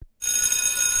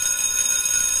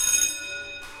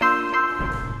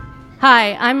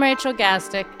Hi, I'm Rachel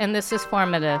Gastick, and this is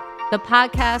Formative, the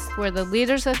podcast where the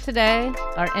leaders of today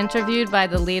are interviewed by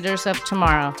the leaders of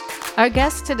tomorrow. Our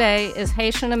guest today is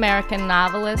Haitian-American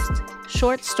novelist,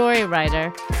 short story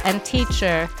writer, and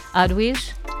teacher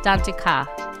Edwidge Danticat,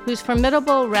 whose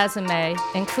formidable resume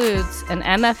includes an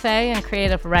MFA in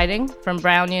creative writing from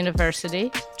Brown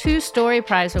University, 2 Story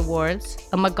Prize awards,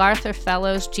 a MacArthur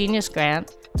Fellows Genius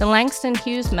Grant, the Langston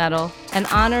Hughes Medal, and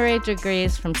honorary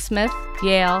degrees from Smith,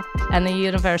 Yale, and the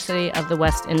University of the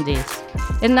West Indies.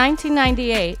 In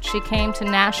 1998, she came to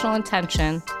national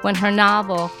attention when her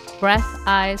novel, Breath,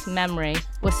 Eyes, Memory,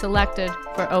 was selected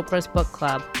for Oprah's Book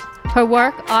Club. Her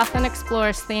work often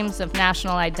explores themes of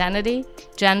national identity,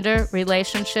 gender,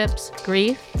 relationships,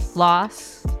 grief,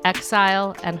 loss,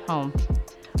 exile, and home.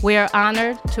 We are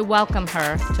honored to welcome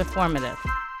her to Formative.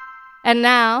 And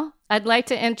now, I'd like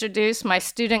to introduce my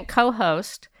student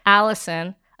co-host,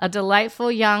 Alyson, a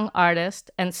delightful young artist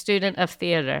and student of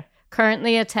theater,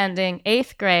 currently attending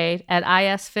 8th grade at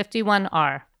IS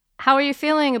 51R. How are you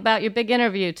feeling about your big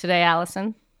interview today,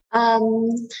 Alyson?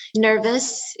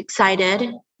 Nervous,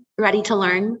 excited, ready to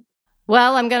learn.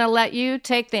 Well, I'm going to let you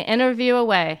take the interview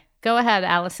away. Go ahead,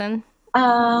 Alyson.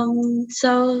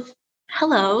 Hello.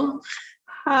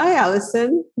 Hi,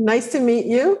 Alyson. Nice to meet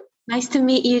you. Nice to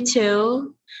meet you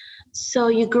too. So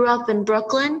you grew up in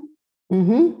Brooklyn?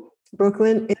 Mm-hmm.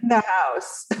 Brooklyn in the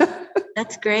house.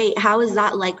 That's great. How is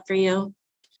that like for you?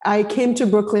 I came to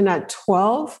Brooklyn at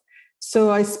 12.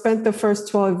 So I spent the first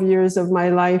 12 years of my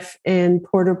life in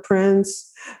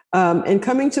Port-au-Prince. And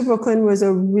coming to Brooklyn was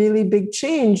a really big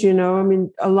change. You know, I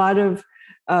mean, a lot of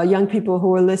young people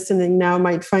who are listening now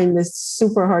might find this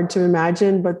super hard to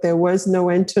imagine, but there was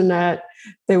no internet.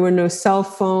 There were no cell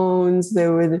phones.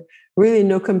 There were really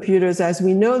no computers as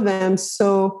we know them.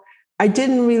 So I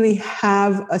didn't really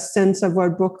have a sense of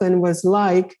what Brooklyn was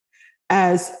like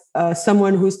as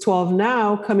someone who's 12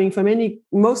 now, coming from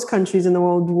most countries in the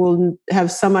world will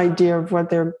have some idea of what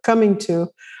they're coming to.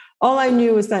 All I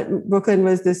knew was that Brooklyn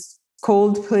was this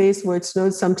cold place where it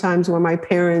snowed sometimes, where my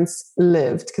parents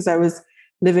lived, because I was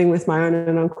living with my aunt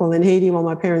and uncle in Haiti while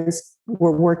my parents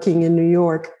were working in New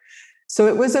York. So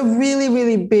it was a really,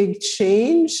 really big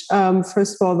change.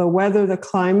 First of all, the weather, the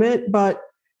climate, but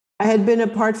I had been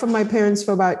apart from my parents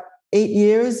for about 8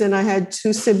 years, and I had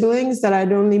 2 siblings that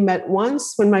I'd only met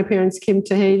once when my parents came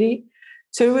to Haiti.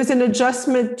 So it was an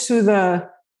adjustment to the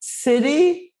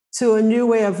city, to a new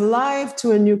way of life,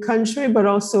 to a new country, but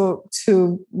also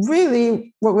to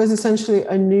really what was essentially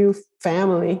a new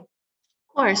family.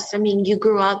 Of course. I mean, you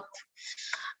grew up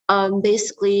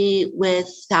basically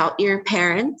without your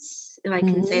parents, if I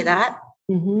can say that.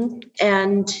 Mm-hmm.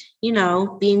 And, you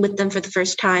know, being with them for the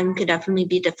first time could definitely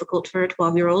be difficult for a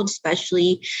 12-year-old,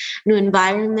 especially new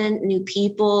environment, new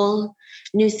people,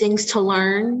 new things to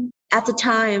learn. At the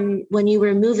time when you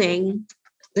were moving,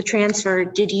 the transfer,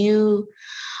 did you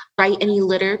write any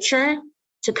literature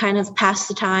to kind of pass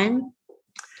the time?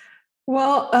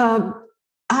 Well,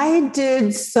 I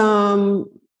did some,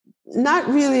 not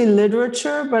really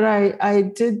literature, but I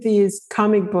did these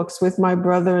comic books with my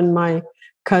brother and my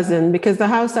cousin, because the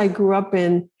house I grew up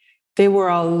in, there were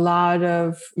a lot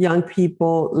of young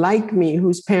people like me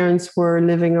whose parents were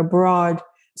living abroad.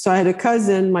 So I had a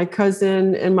cousin, my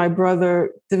cousin and my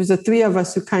brother. There was the 3 of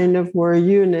us who kind of were a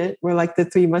unit. We're like the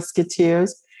 3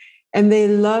 musketeers. And they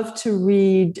loved to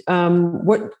read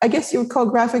what I guess you would call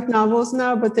graphic novels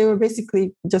now, but they were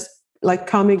basically just like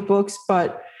comic books,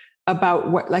 but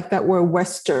about what like that were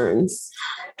Westerns.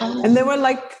 And they were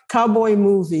like cowboy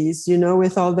movies, you know,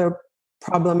 with all their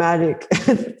problematic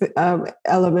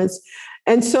elements.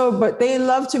 And so, but they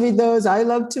love to read those. I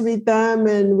love to read them.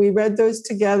 And we read those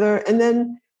together. And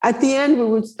then at the end, we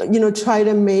would, you know, try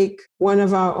to make one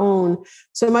of our own.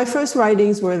 So my first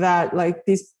writings were that, like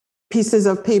these pieces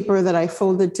of paper that I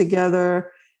folded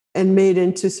together and made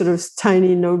into sort of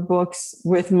tiny notebooks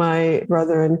with my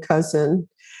brother and cousin.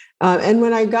 And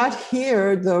when I got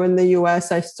here, though, in the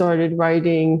US, I started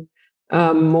writing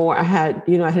more. I had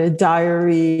a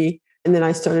diary. And then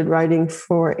I started writing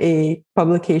for a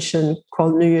publication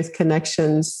called New Youth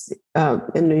Connections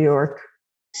in New York.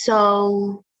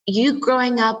 So you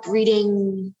growing up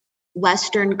reading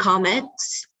Western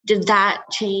comics, did that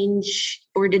change,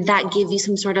 or did that give you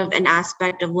some sort of an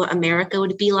aspect of what America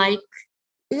would be like?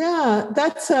 Yeah,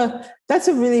 that's a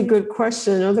really good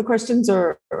question. All the questions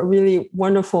are really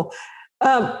wonderful.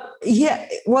 Well,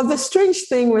 the strange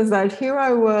thing was that here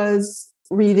I was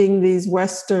reading these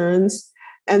Westerns.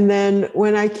 And then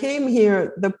when I came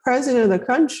here, the president of the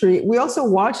country, we also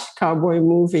watched cowboy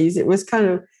movies. It was kind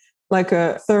of like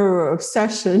a thorough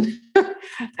obsession.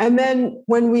 And then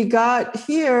when we got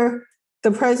here,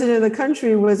 the president of the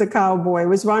country was a cowboy. It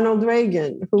was Ronald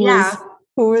Reagan, who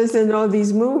was in all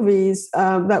these movies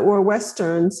that were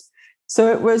Westerns. So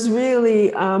it was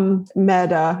really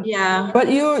meta. Yeah.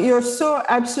 But you're so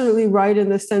absolutely right in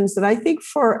the sense that I think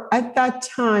at that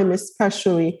time,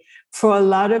 especially for a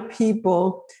lot of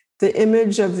people, the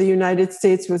image of the United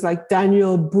States was like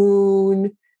Daniel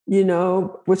Boone,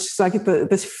 which is like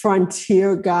this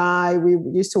frontier guy. We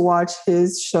used to watch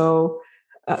his show,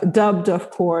 dubbed, of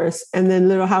course, and then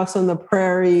Little House on the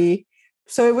Prairie.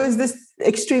 So it was this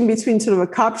extreme between sort of a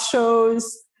cop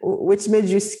shows, which made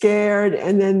you scared,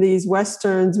 and then these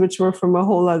Westerns, which were from a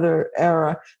whole other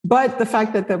era. But the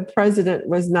fact that the president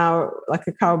was now like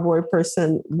a cowboy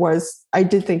person I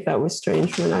did think that was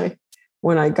strange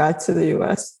when I got to the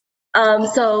US.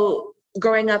 So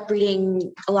growing up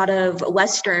reading a lot of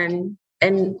Western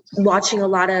and watching a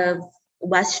lot of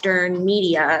Western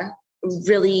media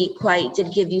really quite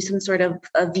did give you some sort of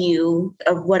a view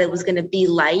of what it was going to be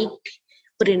like,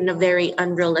 but in a very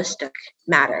unrealistic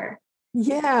manner.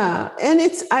 Yeah.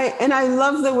 And I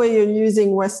love the way you're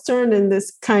using Western in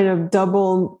this kind of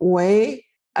double way.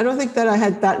 I don't think that I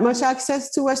had that much access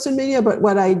to Western media, but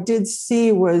what I did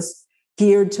see was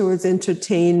geared towards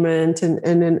entertainment. And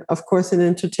then, of course, in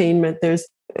entertainment, there's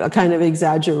a kind of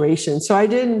exaggeration. So I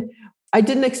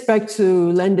didn't expect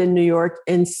to land in New York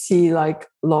and see like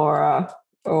Laura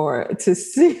or to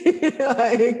see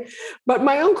but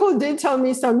my uncle did tell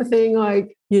me something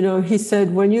like, he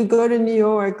said, when you go to New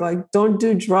York, like, don't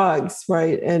do drugs,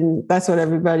 right? And that's what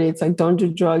it's like, don't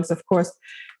do drugs, of course.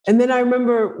 And then I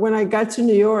remember when I got to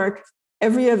New York,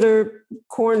 every other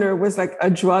corner was like a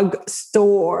drug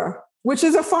store, which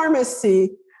is a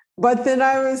pharmacy. But then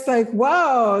I was like,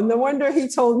 wow, no wonder he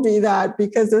told me that,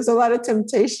 because there's a lot of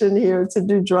temptation here to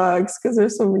do drugs because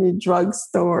there's so many drug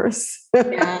stores.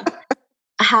 Yeah.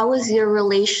 How was your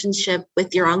relationship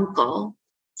with your uncle,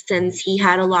 since he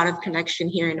had a lot of connection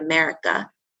here in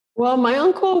America? Well, my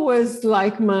uncle was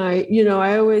like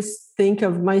I always think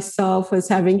of myself as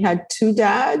having had two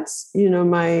dads.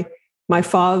 My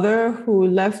father, who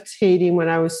left Haiti when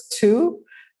I was 2,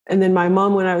 and then my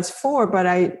mom when I was 4, but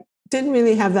I didn't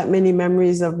really have that many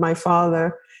memories of my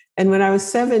father. And when I was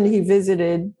 7, he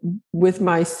visited with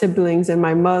my siblings and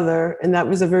my mother, and that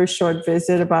was a very short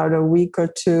visit, about a week or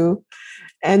 2.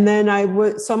 And then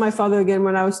I saw my father again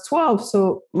when I was 12.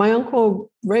 So my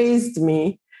uncle raised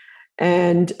me.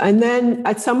 And then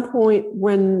at some point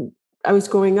when I was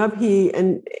growing up,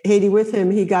 and Haiti with him,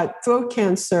 he got throat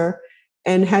cancer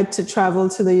and had to travel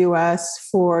to the US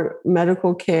for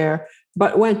medical care,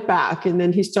 but went back. And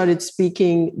then he started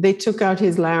speaking. They took out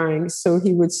his larynx, so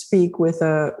he would speak with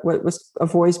what was a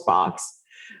voice box.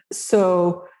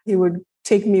 So he would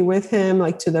take me with him,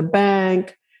 like to the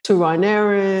bank, to run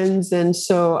errands. And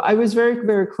so I was very,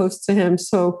 very close to him.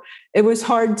 So it was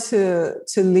hard to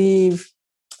leave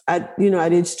at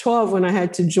age 12 when I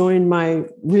had to join my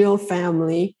real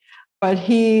family. But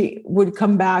he would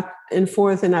come back and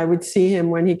forth, and I would see him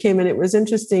when he came. And it was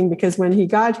interesting because when he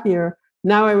got here,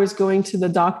 now I was going to the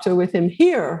doctor with him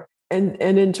here and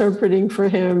interpreting for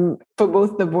him for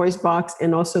both the voice box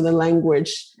and also the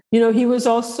language. He was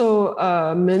also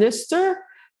a minister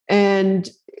and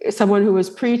someone who was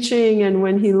preaching. And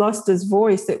when he lost his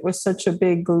voice, it was such a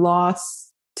big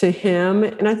loss to him.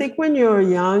 And I think when you're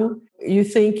young, you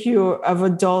think you're of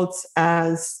adults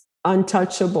as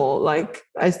untouchable, like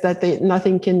as that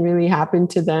nothing can really happen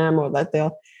to them, or that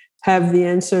they'll have the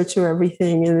answer to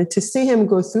everything. And to see him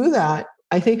go through that,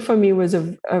 I think for me was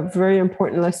a very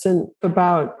important lesson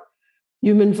about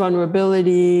human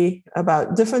vulnerability,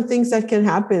 about different things that can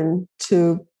happen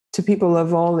to people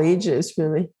of all ages,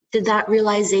 really. Did that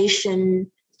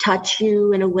realization touch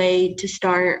you in a way to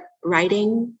start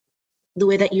writing the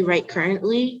way that you write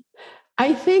currently?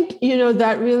 I think,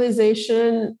 that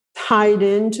realization tied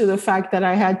into the fact that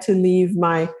I had to leave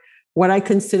what I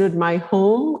considered my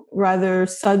home rather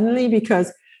suddenly,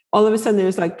 because all of a sudden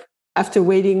there's like, after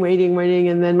waiting,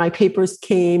 and then my papers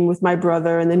came with my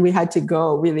brother, and then we had to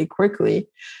go really quickly.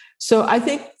 So I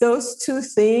think those two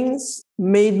things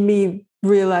made me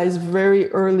realize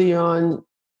very early on,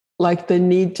 like, the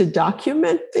need to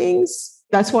document things.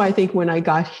 That's why I think when I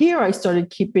got here, I started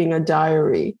keeping a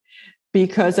diary,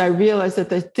 because I realized that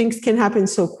the things can happen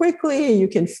so quickly. You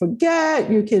can forget,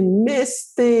 you can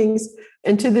miss things.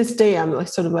 And to this day, I'm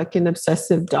sort of like an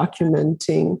obsessive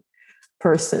documenting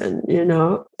person,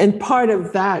 And part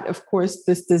of that, of course,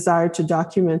 this desire to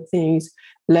document things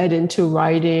led into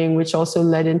writing, which also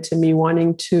led into me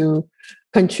wanting to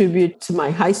contribute to my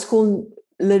high school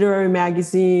literary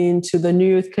magazine, to the New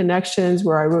Youth Connections,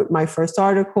 where I wrote my first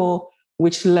article,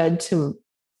 which led to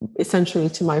essentially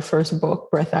to my first book,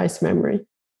 Breath, Ice, Memory.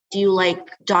 Do you like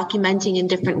documenting in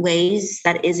different ways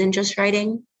that isn't just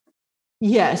writing?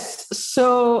 Yes.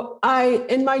 So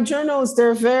in my journals,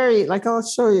 they're very, like, I'll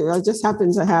show you. I just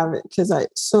happen to have it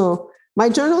so my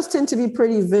journals tend to be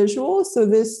pretty visual. So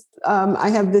I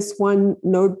have this one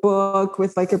notebook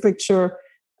with like a picture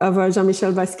of a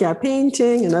Jean-Michel Basquiat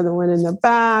painting, another one in the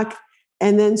back.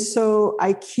 And then, so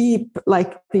I keep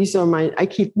I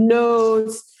keep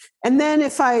notes. And then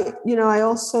I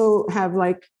also have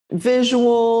like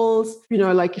visuals,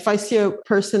 like if I see a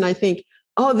person, I think,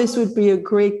 oh, this would be a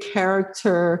great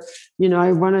character.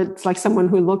 I want it like someone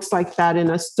who looks like that in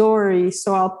a story.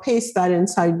 So I'll paste that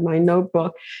inside my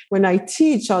notebook. When I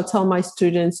teach, I'll tell my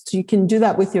students, you can do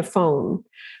that with your phone,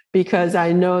 because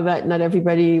I know that not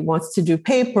everybody wants to do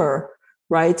paper,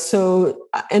 right? So,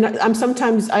 and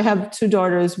I have two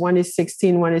daughters, one is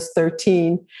 16, one is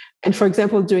 13. And for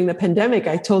example, during the pandemic,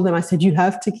 I told them, I said, you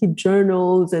have to keep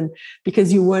journals, and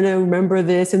because you want to remember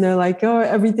this. And they're like, oh,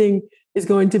 everything is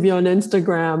going to be on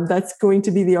Instagram. That's going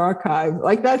to be the archive.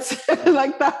 Like that's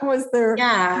like that was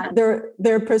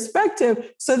their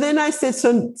perspective. So then I said,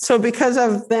 so because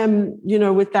of them,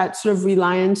 with that sort of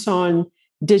reliance on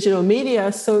digital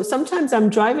media. So sometimes I'm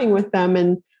driving with them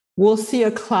and we'll see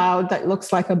a cloud that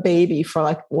looks like a baby for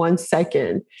like 1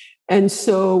 second. And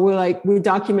so we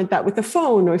document that with the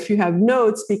phone, or if you have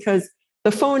notes, because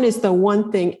the phone is the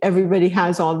one thing everybody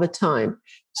has all the time.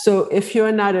 So if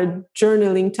you're not a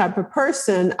journaling type of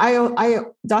person, I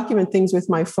document things with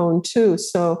my phone too.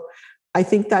 So I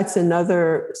think that's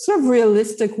another sort of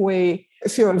realistic way.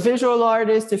 If you're a visual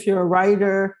artist, if you're a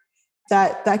writer,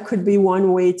 that could be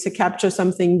one way to capture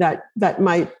something that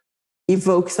might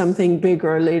evoke something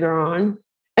bigger later on.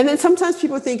 And then sometimes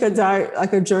people think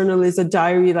a journal is a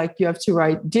diary, like you have to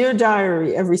write Dear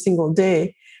Diary every single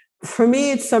day. For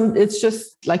me, it's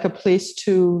just like a place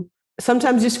to,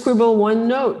 sometimes you scribble one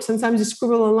note, sometimes you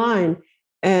scribble a line.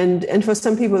 And for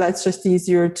some people, that's just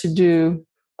easier to do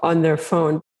on their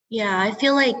phone. Yeah, I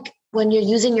feel like when you're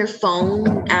using your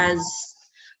phone as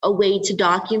a way to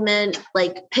document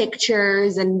like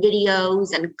pictures and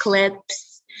videos and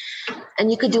clips,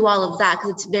 and you could do all of that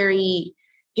because it's very,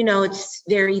 it's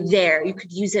very there. You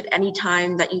could use it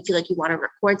anytime that you feel like you want to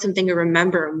record something or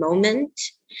remember a moment.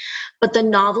 But the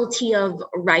novelty of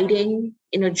writing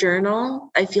in a journal,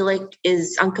 I feel like,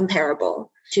 is uncomparable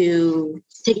to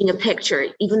taking a picture,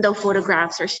 even though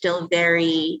photographs are still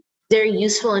very, very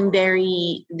useful and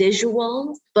very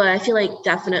visual. But I feel like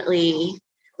definitely,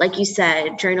 like you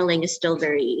said, journaling is still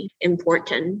very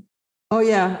important. Oh,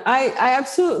 yeah, I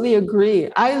absolutely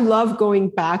agree. I love going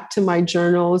back to my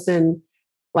journals in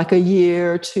like a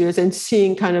year or 2 years and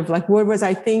seeing kind of like, what was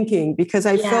I thinking? Because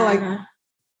I feel like,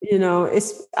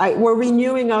 we're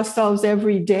renewing ourselves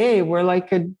every day. We're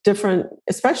like a different,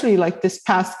 especially like this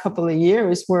past couple of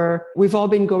years where we've all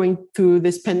been going through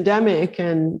this pandemic,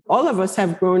 and all of us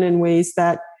have grown in ways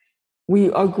that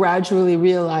we are gradually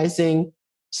realizing.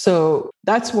 So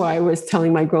that's why I was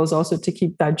telling my girls also to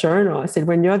keep that journal. I said,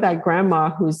 when you're that grandma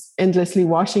who's endlessly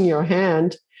washing your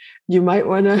hand, you might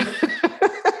want to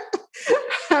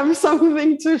have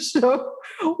something to show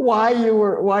why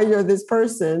you're this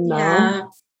person now. Yeah.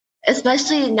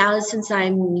 Especially now, since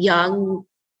I'm young,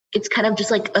 it's kind of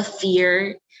just like a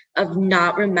fear of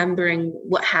not remembering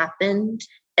what happened.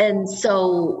 And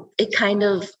so it kind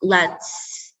of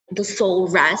lets the soul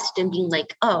rest and being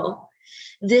like, oh,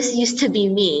 this used to be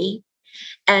me.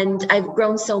 And I've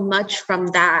grown so much from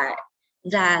that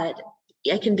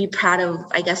I can be proud of,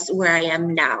 I guess, where I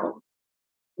am now.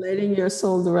 Letting your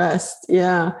soul rest.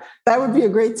 Yeah, that would be a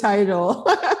great title.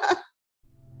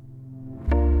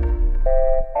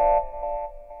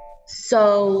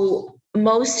 So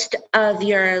most of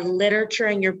your literature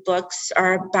and your books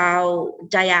are about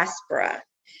diaspora.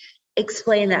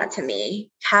 Explain that to me.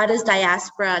 How does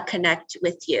diaspora connect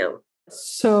with you?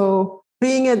 So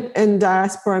being in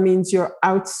diaspora means you're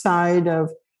outside of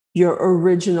your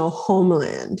original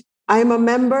homeland. I'm a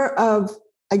member of,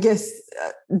 I guess,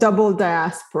 double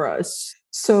diasporas.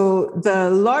 So the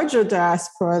larger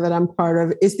diaspora that I'm part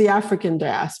of is the African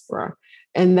diaspora,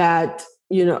 and that,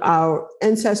 our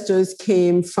ancestors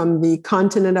came from the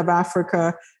continent of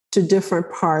Africa to different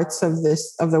parts of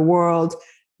the world,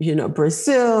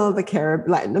 Brazil,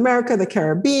 Latin America, the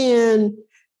Caribbean.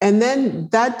 And then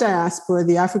that diaspora,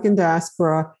 the African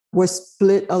diaspora, was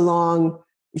split along,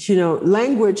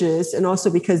 languages, and also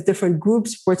because different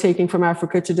groups were taken from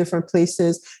Africa to different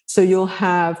places. So you'll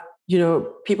have,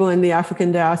 people in the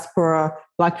African diaspora,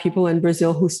 Black people in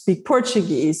Brazil who speak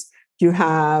Portuguese. You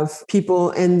have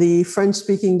people in the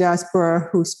French-speaking diaspora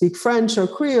who speak French or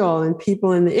Creole, and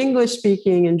people in the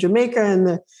English-speaking in Jamaica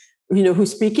and who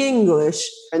speak English.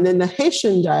 And then the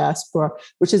Haitian diaspora,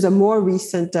 which is a more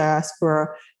recent diaspora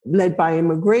led by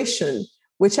immigration,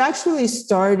 which actually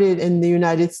started in the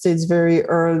United States very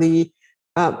early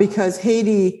because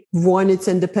Haiti won its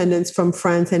independence from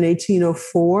France in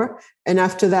 1804. And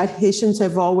after that, Haitians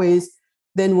have always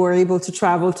then were able to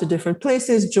travel to different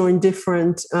places, join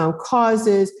different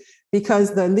causes,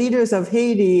 because the leaders of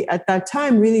Haiti at that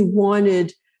time really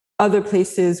wanted other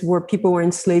places where people were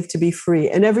enslaved to be free.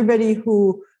 And everybody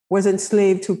who was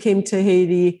enslaved who came to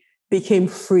Haiti became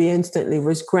free instantly,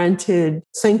 was granted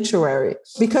sanctuary.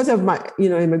 Because of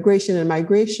immigration and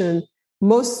migration,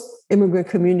 most immigrant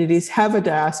communities have a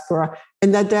diaspora,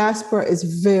 and that diaspora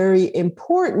is very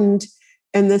important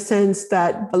in the sense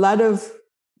that a lot of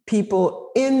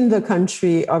people in the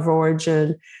country of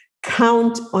origin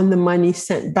count on the money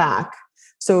sent back.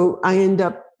 So I end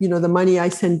up, the money I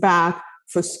send back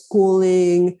for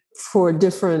schooling, for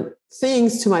different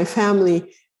things to my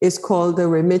family is called a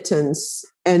remittance.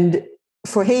 And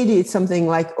for Haiti, it's something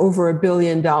like over $1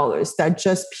 billion that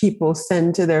just people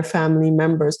send to their family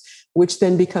members, which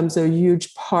then becomes a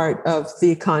huge part of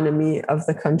the economy of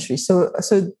the country. So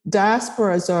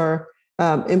diasporas are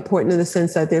important in the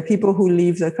sense that they're people who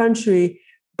leave the country,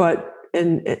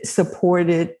 and support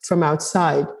it from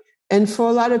outside. And for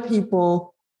a lot of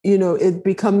people, it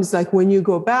becomes like when you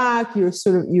go back,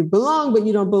 you belong, but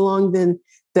you don't belong, then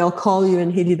they'll call you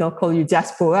in Haiti, they'll call you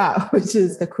diaspora, which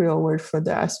is the Creole word for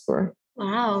diaspora.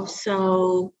 Wow.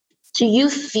 So do you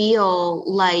feel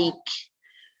like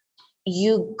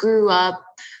you grew up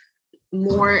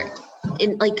more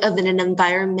in an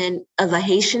environment of a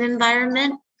Haitian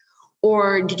environment,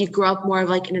 or did you grow up more of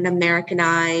in an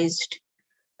Americanized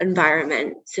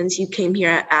environment since you came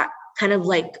here at kind of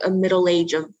a middle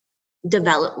age of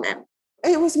development?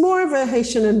 It was more of a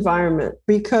Haitian environment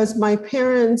because my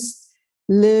parents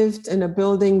lived in a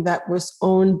building that was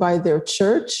owned by their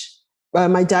church.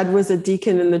 My dad was a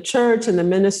deacon in the church and the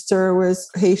minister was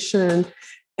Haitian.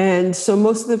 And so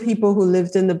most of the people who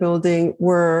lived in the building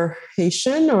were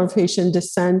Haitian or of Haitian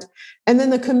descent. And then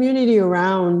the community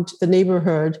around the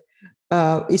neighborhood,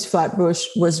 East Flatbush,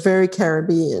 was very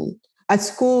Caribbean. At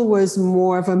school was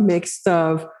more of a mix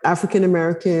of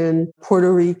African-American,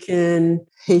 Puerto Rican,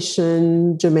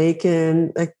 Haitian,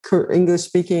 Jamaican,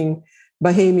 English-speaking,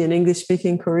 Bahamian,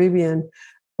 English-speaking Caribbean.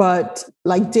 But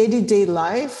day-to-day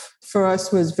life for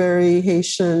us was very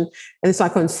Haitian. And it's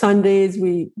on Sundays,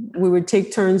 we would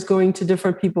take turns going to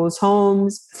different people's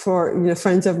homes for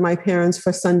friends of my parents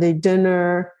for Sunday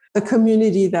dinner. The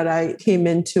community that I came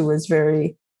into was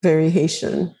very, very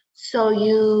Haitian. So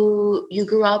you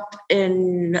grew up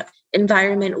in an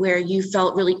environment where you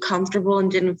felt really comfortable and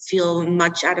didn't feel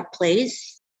much out of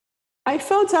place? I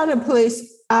felt out of place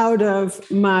out of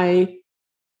my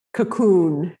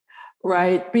cocoon,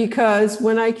 right? Because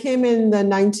when I came in the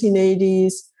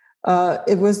 1980s,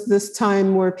 it was this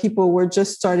time where people were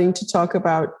just starting to talk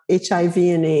about HIV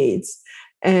and AIDS.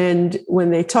 And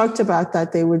when they talked about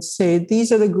that, they would say,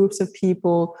 these are the groups of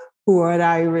people who are at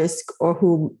high risk or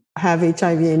who have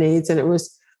HIV and AIDS. And it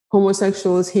was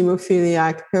homosexuals,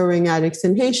 hemophiliac, heroin addicts,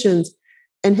 and Haitians.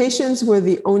 And Haitians were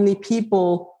the only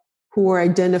people who were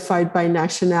identified by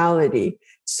nationality.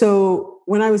 So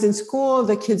when I was in school,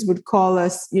 the kids would call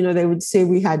us, they would say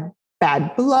we had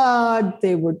bad blood.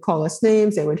 They would call us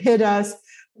names. They would hit us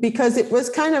because it was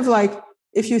kind of like,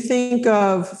 if you think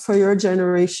of, for your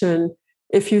generation,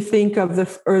 if you think of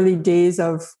the early days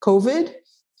of COVID,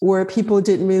 where people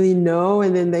didn't really know,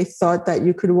 and then they thought that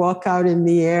you could walk out in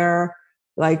the air,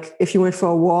 like if you went for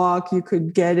a walk, you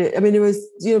could get it. I mean, it was,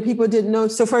 people didn't know.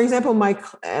 So for example,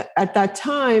 at that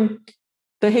time,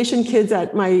 the Haitian kids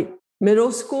at my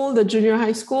middle school, the junior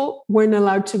high school, weren't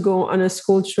allowed to go on a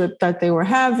school trip that they were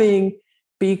having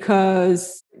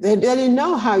because they didn't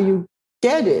know how you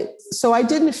get it. So I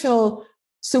didn't feel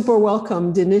super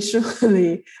welcomed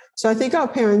initially. So I think our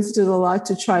parents did a lot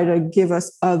to try to give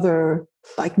us other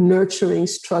nurturing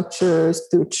structures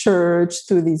through church,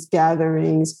 through these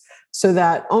gatherings, so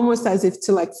that almost as if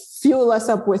to fuel us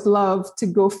up with love to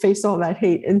go face all that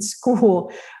hate in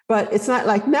school. But it's not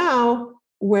like now,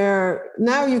 where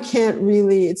now you can't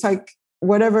really, it's like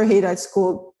whatever hate at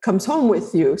school comes home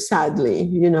with you, sadly.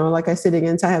 Like I said,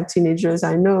 again, I have teenagers,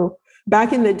 I know.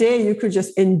 Back in the day, you could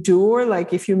just endure.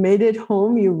 If you made it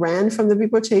home, you ran from the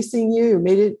people chasing you. You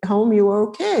made it home, you were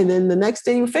okay. And then the next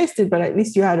day you faced it, but at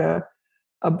least you had a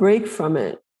break from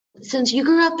it. Since you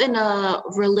grew up in a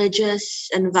religious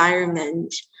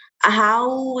environment,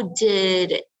 how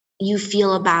did you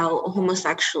feel about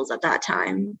homosexuals at that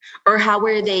time? Or how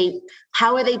were they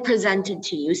presented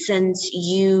to you since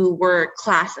you were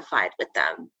classified with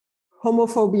them?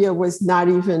 Homophobia was not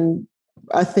even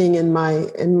a thing in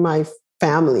my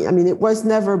family. I mean, it was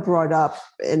never brought up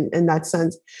in that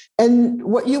sense. And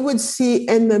what you would see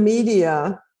in the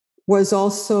media was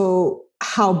also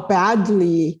how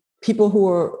badly people who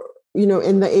were,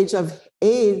 in the age of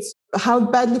AIDS, how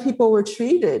badly people were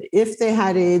treated if they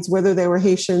had AIDS, whether they were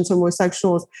Haitians,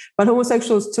 homosexuals. But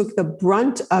homosexuals took the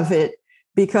brunt of it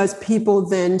because people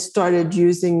then started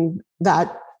using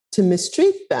that to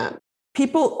mistreat them.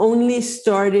 People only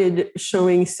started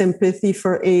showing sympathy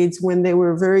for AIDS when they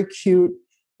were very cute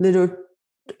little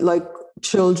like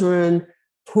children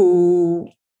who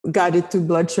got it through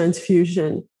blood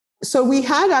transfusion. So we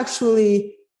had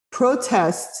actually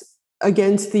protests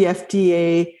against the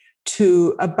FDA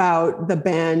about the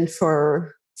ban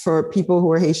for people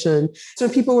who are Haitian. So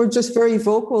people were just very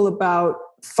vocal about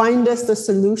find us the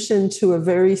solution to a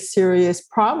very serious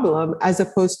problem, as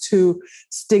opposed to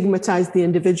stigmatize the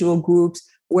individual groups,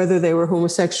 whether they were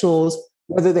homosexuals,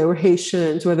 whether they were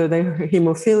Haitians, whether they were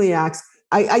hemophiliacs.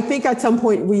 I think at some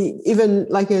point we, even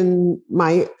like in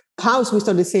my house, we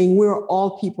started saying we're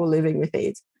all people living with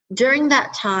AIDS. During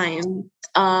that time,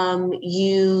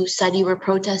 you said you were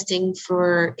protesting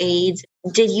for AIDS.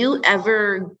 Did you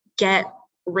ever get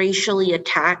racially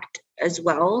attacked as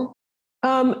well?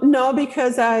 No,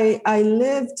 because I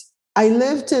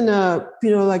lived in a,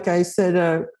 like I said,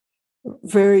 a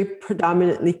very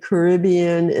predominantly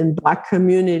Caribbean and Black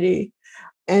community.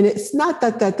 And it's not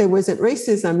that there wasn't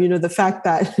racism, the fact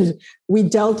that we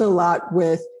dealt a lot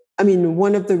with,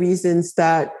 one of the reasons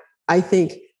that I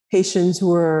think Haitians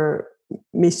were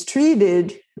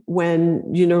mistreated when,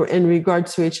 in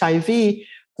regards to HIV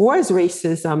was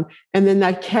racism. And then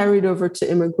that carried over to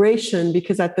immigration,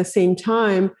 because at the same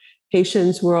time,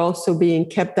 Haitians were also being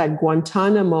kept at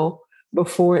Guantanamo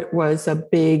before it was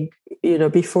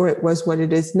before it was what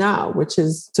it is now, which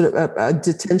is sort of a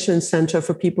detention center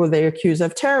for people they accuse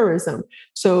of terrorism.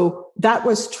 So that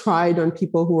was tried on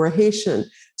people who were Haitian.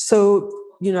 So,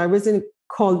 I wasn't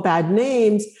called bad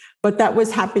names, but that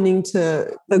was happening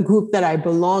to the group that I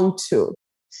belonged to.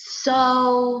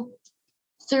 So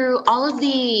through all of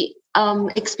the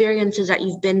experiences that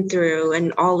you've been through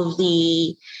and all of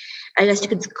the, I guess you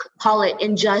could call it,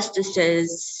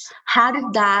 injustices, how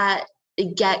did that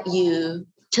get you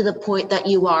to the point that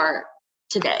you are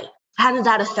today? How did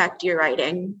that affect your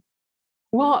writing?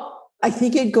 Well, I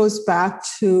think it goes back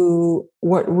to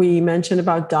what we mentioned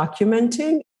about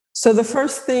documenting. So the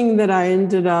first thing that I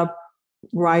ended up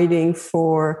writing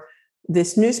for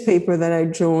this newspaper that I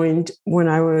joined when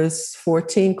I was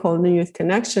 14, called New Youth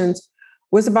Connections,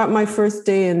 was about my first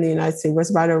day in the United States,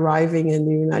 was about arriving in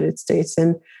the United States.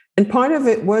 And part of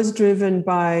it was driven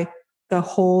by the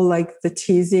whole, like the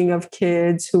teasing of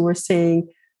kids who were saying,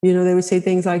 they would say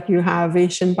things like, you have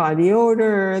Asian body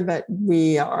odor, that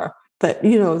we are, that,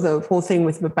 the whole thing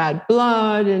with the bad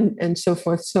blood and so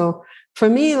forth. So for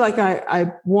me, like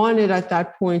I wanted at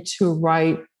that point to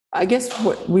write, I guess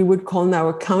what we would call now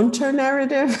a counter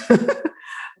narrative,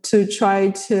 to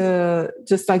try to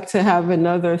just like to have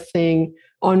another thing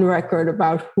on record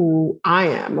about who I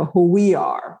am or who we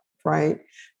are, right?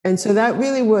 And so that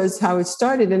really was how it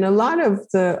started. And I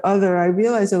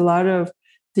realized a lot of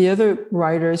the other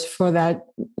writers for that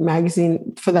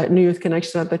magazine, for that New Youth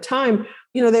Connection at the time,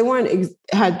 they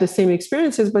had the same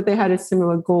experiences, but they had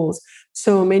similar goals.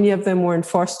 So many of them were in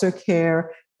foster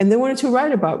care, and they wanted to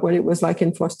write about what it was like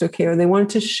in foster care. They wanted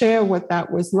to share what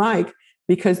that was like,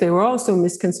 because there were also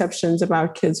misconceptions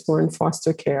about kids who were in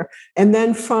foster care. And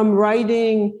then from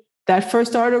writing those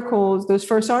first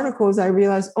articles, I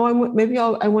realized, I want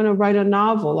to write a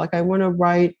novel. Like I want to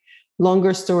write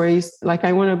longer stories. Like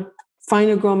I want to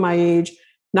find a girl my age,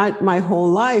 not my whole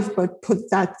life, but put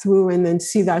that through and then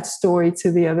see that story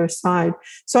to the other side.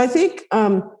 So I think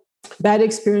bad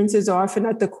experiences are often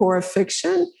at the core of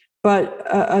fiction, but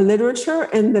a literature.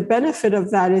 And the benefit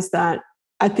of that is that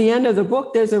at the end of the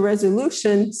book, there's a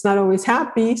resolution. It's not always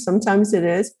happy. Sometimes it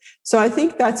is. So I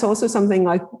think that's also something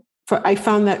I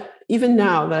found that even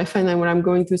now that I find that when I'm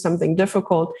going through something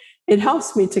difficult, it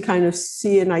helps me to kind of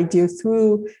see an idea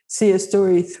through, see a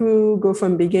story through, go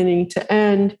from beginning to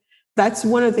end. That's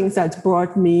one of the things that's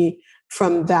brought me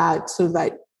from that, so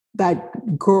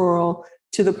that girl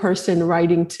to the person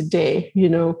writing today.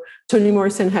 Toni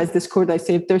Morrison has this quote. I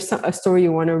say, if there's a story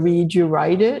you want to read, you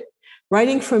write it.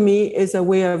 Writing for me is a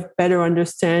way of better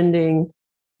understanding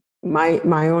my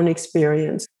own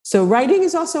experience. So writing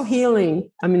is also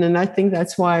healing. And I think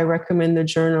that's why I recommend the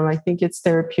journal. I think it's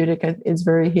therapeutic. It's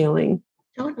very healing.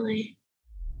 Totally.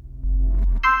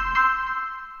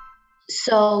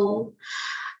 So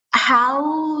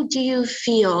how do you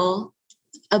feel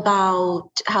about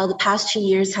how the past 2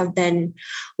 years have been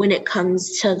when it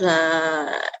comes to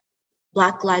the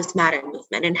Black Lives Matter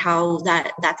movement and how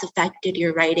that's affected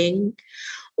your writing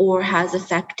or has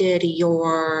affected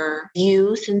your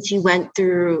view since you went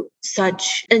through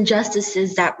such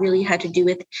injustices that really had to do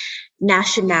with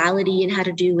nationality and had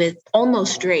to do with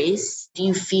almost race? Do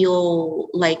you feel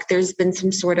like there's been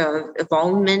some sort of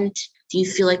evolvement? Do you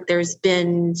feel like there's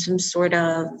been some sort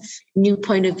of new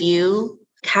point of view?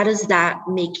 How does that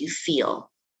make you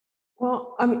feel?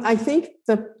 Well, I mean, I think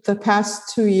the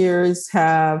past 2 years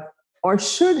have or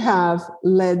should have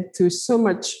led to so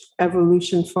much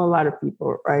evolution for a lot of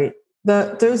people, right?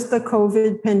 There's the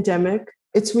COVID pandemic.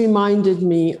 It's reminded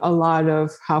me a lot of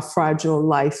how fragile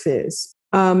life is.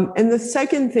 And the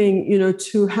second thing,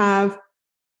 to have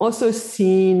also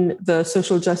seen the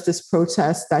social justice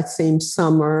protests that same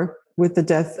summer with the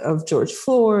death of George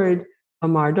Floyd,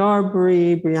 Ahmaud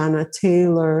Arbery, Breonna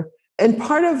Taylor. And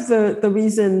part of the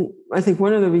reason, I think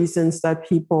one of the reasons that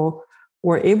people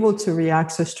were able to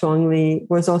react so strongly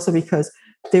was also because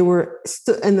they were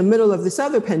in the middle of this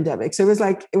other pandemic. So it was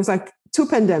like two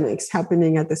pandemics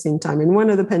happening at the same time. And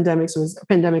one of the pandemics was a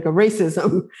pandemic of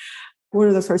racism. One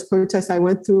of the first protests I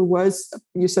went through was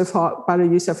Father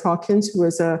Yusuf Hawkins, who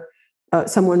was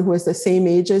someone who was the same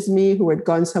age as me, who had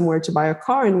gone somewhere to buy a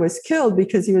car and was killed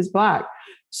because he was Black.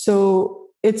 So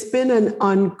it's been an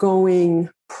ongoing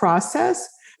process.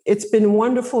 It's been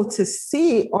wonderful to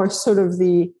see or sort of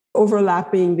the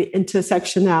overlapping the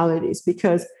intersectionalities,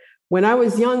 because when I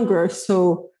was younger,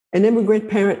 so an immigrant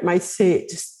parent might say,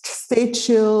 just stay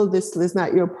chill, this is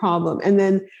not your problem.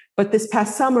 But this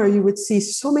past summer, you would see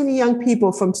so many young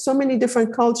people from so many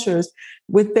different cultures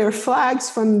with their flags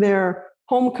from their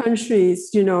home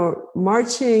countries,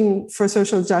 marching for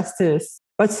social justice.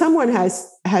 But someone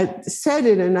had said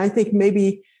it, and I think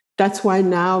maybe that's why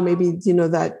now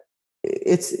that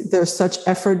there's such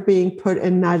effort being put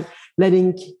in not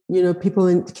letting people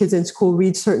and kids in school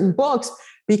read certain books,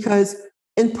 because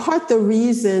in part the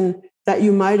reason that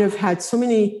you might have had so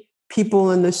many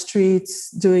people in the streets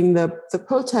doing the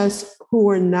protests who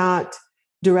were not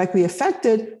directly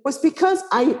affected was because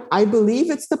I believe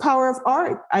it's the power of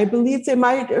art. I believe they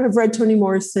might have read Toni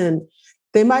Morrison.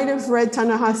 They might have read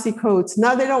Ta-Nehisi Coates.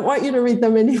 Now they don't want you to read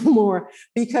them anymore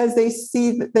because they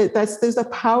see that there's the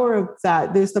power of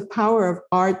that. There's the power of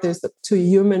art. To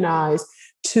humanize,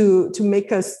 to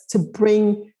make us, to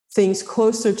bring things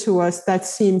closer to us that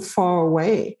seem far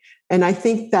away. And I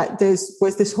think that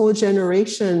was this whole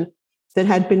generation that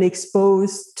had been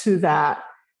exposed to that.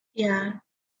 Yeah.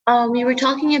 We were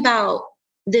talking about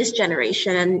this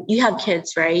generation, and you have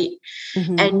kids, right?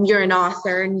 Mm-hmm. And you're an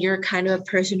author, and you're kind of a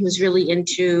person who's really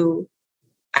into,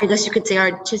 I guess you could say,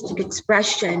 artistic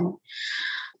expression.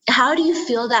 How do you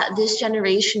feel that this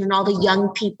generation and all the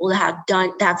young people that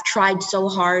have tried so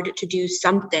hard to do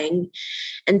something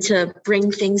and to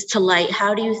bring things to light,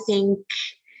 how do you think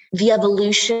the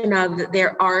evolution of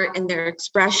their art and their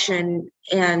expression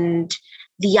and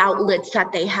the outlets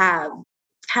that they have,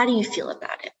 how do you feel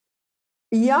about it?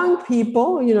 Young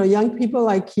people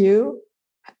like you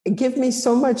give me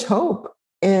so much hope.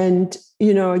 And,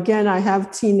 again, I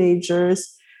have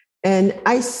teenagers and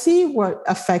I see what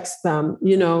affects them.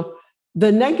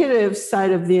 The negative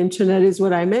side of the internet is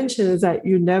what I mentioned, is that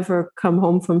you never come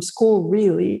home from school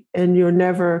really, and you're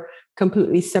never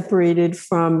completely separated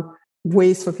from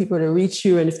ways for people to reach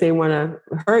you and if they want to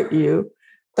hurt you.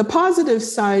 The positive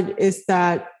side is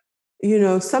that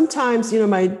sometimes,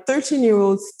 my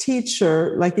 13-year-old's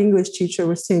teacher, like English teacher,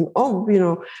 was saying,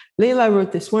 Layla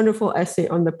wrote this wonderful essay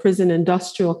on the prison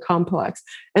industrial complex.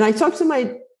 And I talked to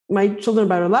my children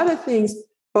about a lot of things,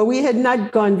 but we had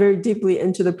not gone very deeply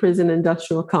into the prison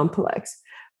industrial complex.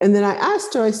 And then I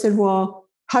asked her, I said, well,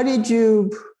 how did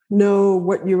you know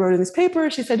what you wrote in this paper?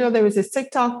 She said, there was this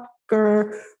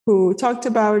TikToker who talked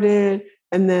about it.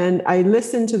 And then I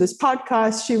listened to this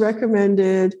podcast she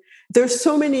recommended. There's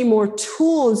so many more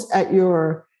tools at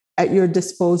your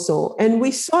disposal. And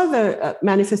we saw the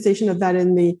manifestation of that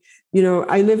in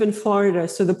I live in Florida.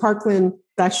 So the Parkland,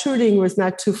 that shooting was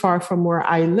not too far from where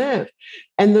I live.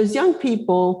 And those young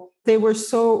people, they were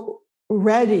so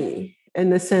ready in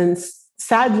the sense,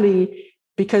 sadly,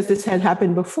 because this had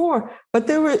happened before, but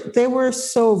they were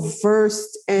so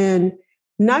versed in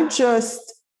not just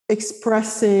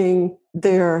expressing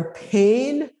their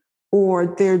pain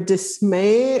or their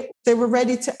dismay. They were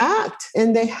ready to act,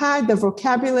 and they had the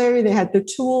vocabulary, they had the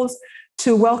tools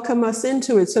to welcome us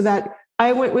into it. So that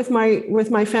I went with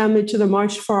my family to the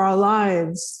March for Our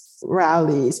Lives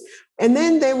rallies, And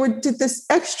then they did this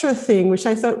extra thing, which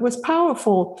I thought was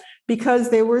powerful because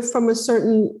they were from a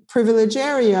certain privileged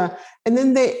area. And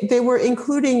then they were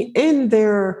including in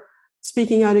their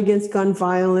speaking out against gun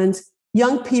violence,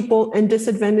 young people in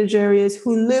disadvantaged areas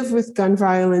who live with gun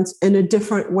violence in a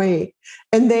different way.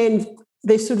 And then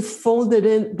they sort of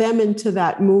folded them into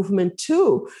that movement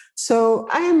too. So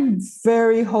I am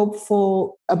very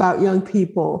hopeful about young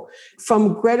people,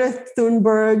 from Greta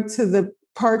Thunberg to the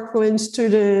Parkland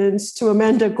students to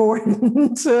Amanda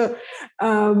Gordon to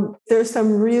there's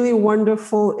some really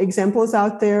wonderful examples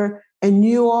out there. And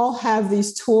you all have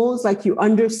these tools, like you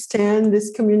understand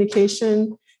this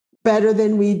communication better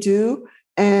than we do.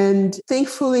 And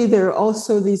thankfully, there are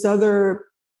also these other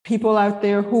people out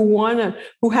there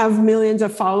who have millions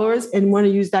of followers and want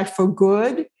to use that for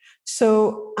good.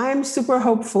 So I'm super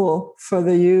hopeful for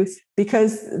the youth,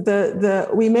 because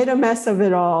we made a mess of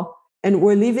it all, and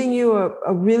we're leaving you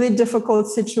a really difficult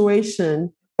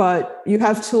situation. But you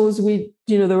have tools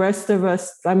the rest of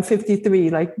us, I'm 53,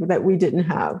 that we didn't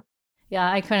have. Yeah,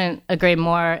 I couldn't agree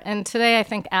more. And today I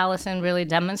think Alyson really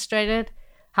demonstrated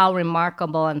how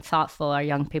remarkable and thoughtful our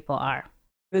young people are.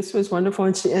 This was wonderful.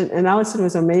 And Alyson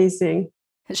was amazing.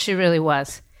 She really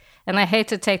was. And I hate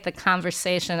to take the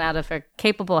conversation out of her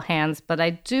capable hands, but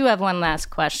I do have one last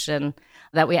question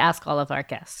that we ask all of our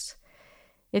guests.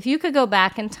 If you could go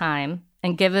back in time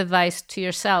and give advice to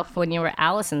yourself when you were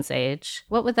Alyson's age,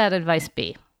 what would that advice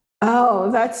be? Oh,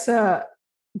 that's a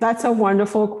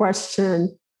wonderful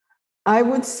question. I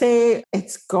would say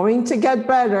it's going to get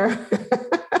better.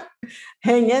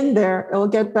 Hang in there. It'll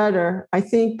get better. I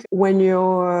think when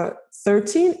you're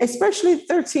 13, especially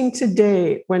 13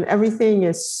 today, when everything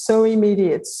is so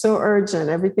immediate, so urgent,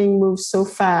 everything moves so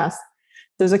fast,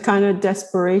 there's a kind of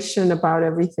desperation about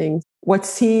everything. What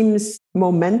seems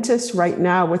momentous right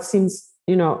now, what seems,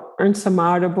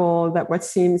 insurmountable, that what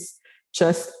seems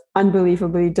just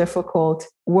unbelievably difficult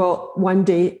will one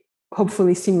day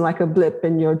hopefully seem like a blip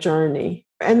in your journey.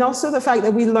 And also the fact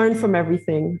that we learn from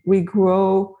everything. We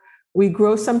grow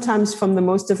sometimes from the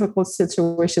most difficult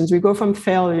situations. We grow from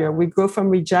failure. We grow from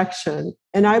rejection.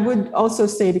 And I would also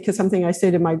say, because something I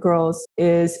say to my girls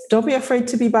is, don't be afraid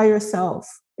to be by yourself.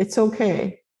 It's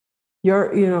okay.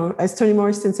 You're, as Toni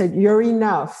Morrison said, you're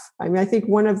enough. I mean, I think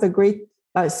one of the great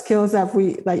skills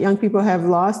that young people have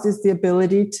lost is the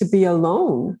ability to be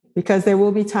alone, because there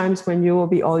will be times when you will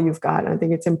be all you've got. I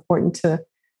think it's important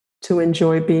to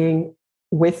enjoy being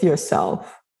with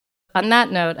yourself. On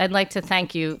that note, I'd like to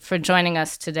thank you for joining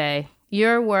us today.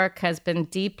 Your work has been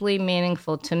deeply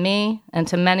meaningful to me and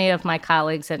to many of my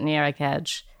colleagues at New York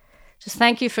Edge. Just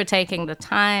thank you for taking the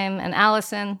time. And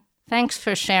Alyson, thanks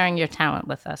for sharing your talent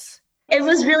with us. It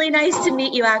was really nice to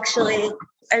meet you, actually.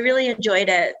 I really enjoyed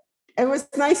it. It was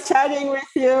nice chatting with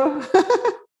you.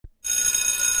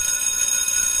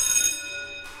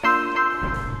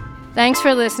 Thanks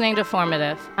for listening to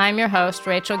Formative. I'm your host,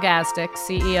 Rachel Gazdick,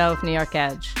 CEO of New York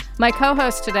Edge. My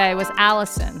co-host today was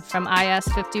Alyson from IS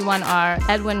 51R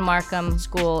Edwin Markham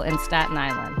School in Staten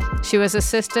Island. She was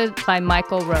assisted by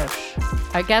Michael Roche.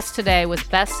 Our guest today was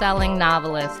best-selling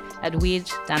novelist Edwidge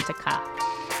Danticat.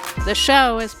 The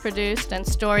show is produced and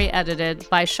story edited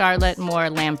by Charlotte Moore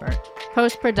Lambert.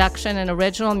 Post-production and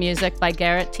original music by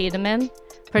Garrett Tiedemann.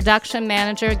 Production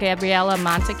manager Gabriella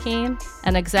Montequin,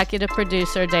 and executive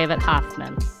producer David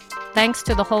Hoffman. Thanks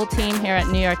to the whole team here at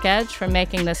New York Edge for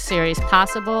making this series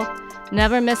possible.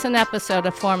 Never miss an episode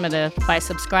of Formative by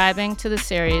subscribing to the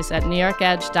series at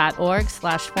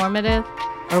newyorkedge.org/formative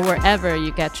or wherever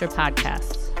you get your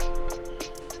podcasts.